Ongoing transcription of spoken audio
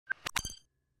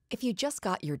If you just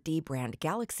got your dbrand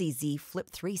Galaxy Z Flip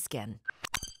 3 skin,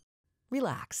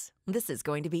 relax, this is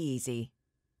going to be easy.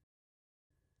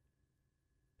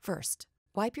 First,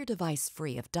 wipe your device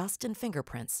free of dust and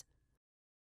fingerprints.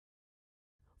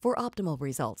 For optimal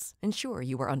results, ensure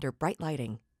you are under bright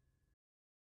lighting.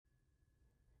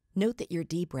 Note that your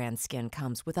dbrand skin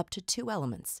comes with up to 2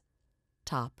 elements,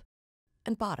 top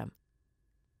and bottom.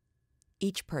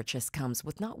 Each purchase comes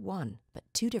with not 1, but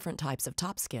 2 different types of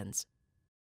top skins.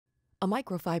 A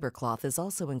microfiber cloth is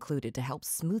also included to help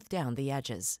smooth down the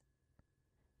edges.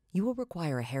 You will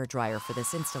require a hairdryer for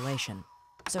this installation,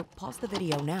 so pause the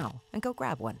video now and go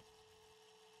grab one.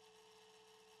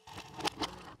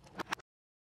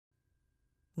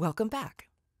 Welcome back.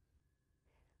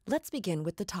 Let's begin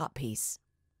with the top piece.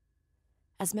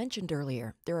 As mentioned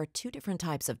earlier, there are 2 different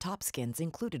types of top skins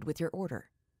included with your order: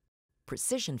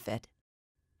 Precision Fit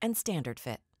and Standard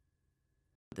Fit.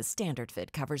 The Standard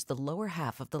Fit covers the lower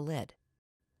half of the lid.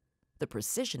 The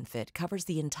Precision Fit covers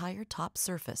the entire top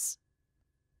surface.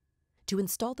 To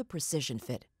install the Precision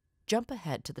Fit, jump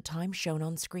ahead to the time shown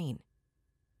on screen.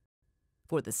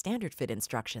 For the Standard Fit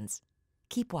instructions,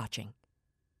 keep watching.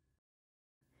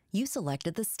 You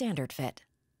selected the Standard Fit.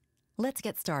 Let's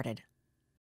get started.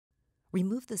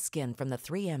 Remove the skin from the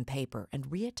 3M paper and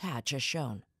reattach as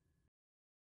shown.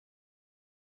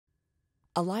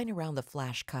 Align around the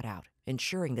flash cutout,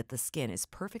 ensuring that the skin is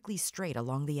perfectly straight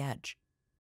along the edge.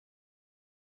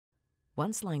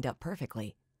 Once lined up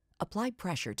perfectly, apply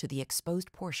pressure to the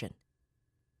exposed portion.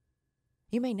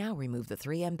 You may now remove the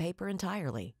 3M paper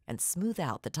entirely and smooth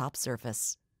out the top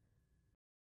surface.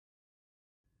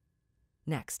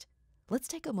 Next, let's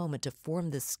take a moment to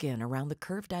form the skin around the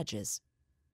curved edges.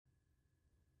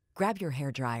 Grab your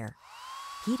hairdryer.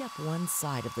 Heat up one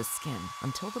side of the skin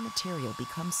until the material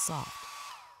becomes soft.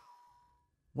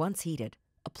 Once heated,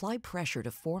 apply pressure to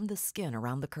form the skin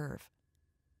around the curve.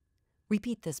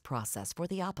 Repeat this process for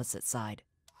the opposite side.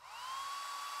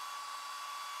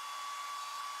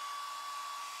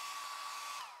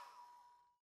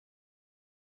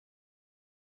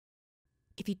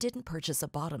 If you didn't purchase a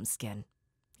bottom skin,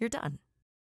 you're done.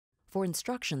 For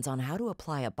instructions on how to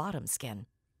apply a bottom skin,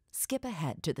 skip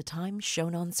ahead to the time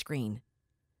shown on screen.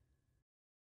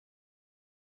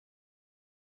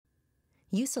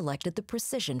 You selected the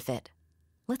Precision Fit.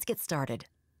 Let's get started.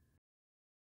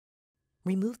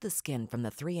 Remove the skin from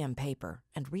the 3M paper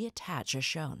and reattach as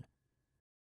shown.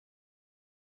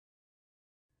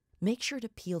 Make sure to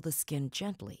peel the skin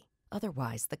gently,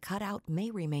 otherwise the cutout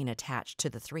may remain attached to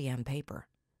the 3M paper.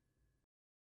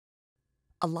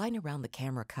 Align around the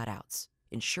camera cutouts,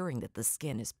 ensuring that the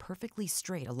skin is perfectly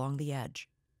straight along the edge.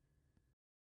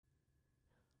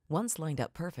 Once lined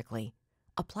up perfectly,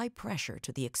 apply pressure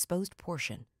to the exposed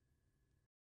portion.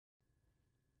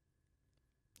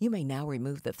 You may now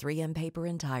remove the 3M paper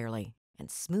entirely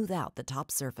and smooth out the top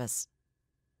surface.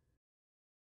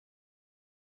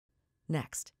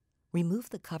 Next, remove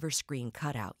the cover screen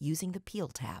cutout using the Peel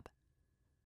tab.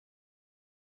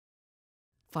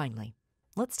 Finally,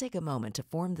 let's take a moment to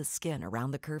form the skin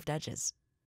around the curved edges.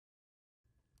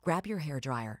 Grab your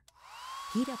hairdryer.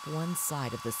 Heat up one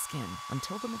side of the skin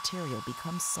until the material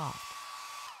becomes soft.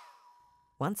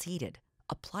 Once heated,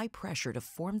 apply pressure to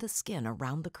form the skin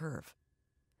around the curve.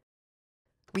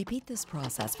 Repeat this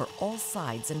process for all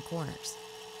sides and corners.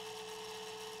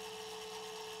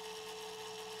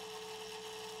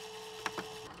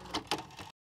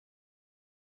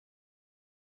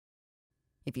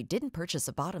 If you didn't purchase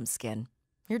a bottom skin,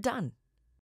 you're done.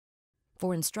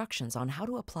 For instructions on how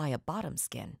to apply a bottom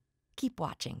skin, keep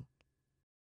watching.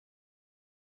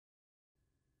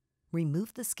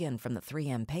 Remove the skin from the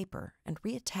 3M paper and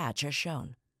reattach as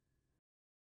shown.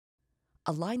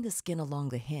 Align the skin along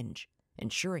the hinge,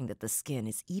 ensuring that the skin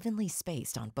is evenly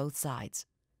spaced on both sides.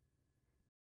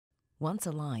 Once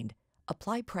aligned,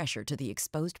 apply pressure to the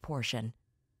exposed portion.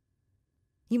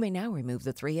 You may now remove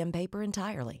the 3M paper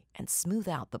entirely and smooth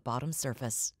out the bottom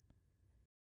surface.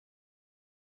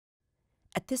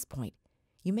 At this point,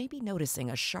 you may be noticing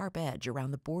a sharp edge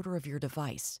around the border of your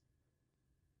device.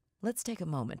 Let's take a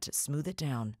moment to smooth it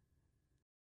down.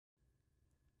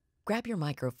 Grab your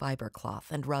microfiber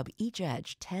cloth and rub each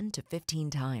edge 10 to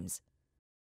 15 times.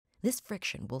 This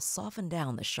friction will soften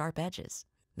down the sharp edges,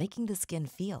 making the skin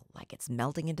feel like it's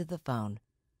melting into the phone.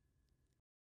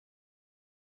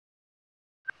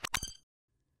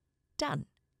 Done.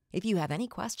 If you have any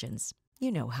questions,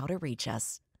 you know how to reach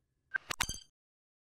us.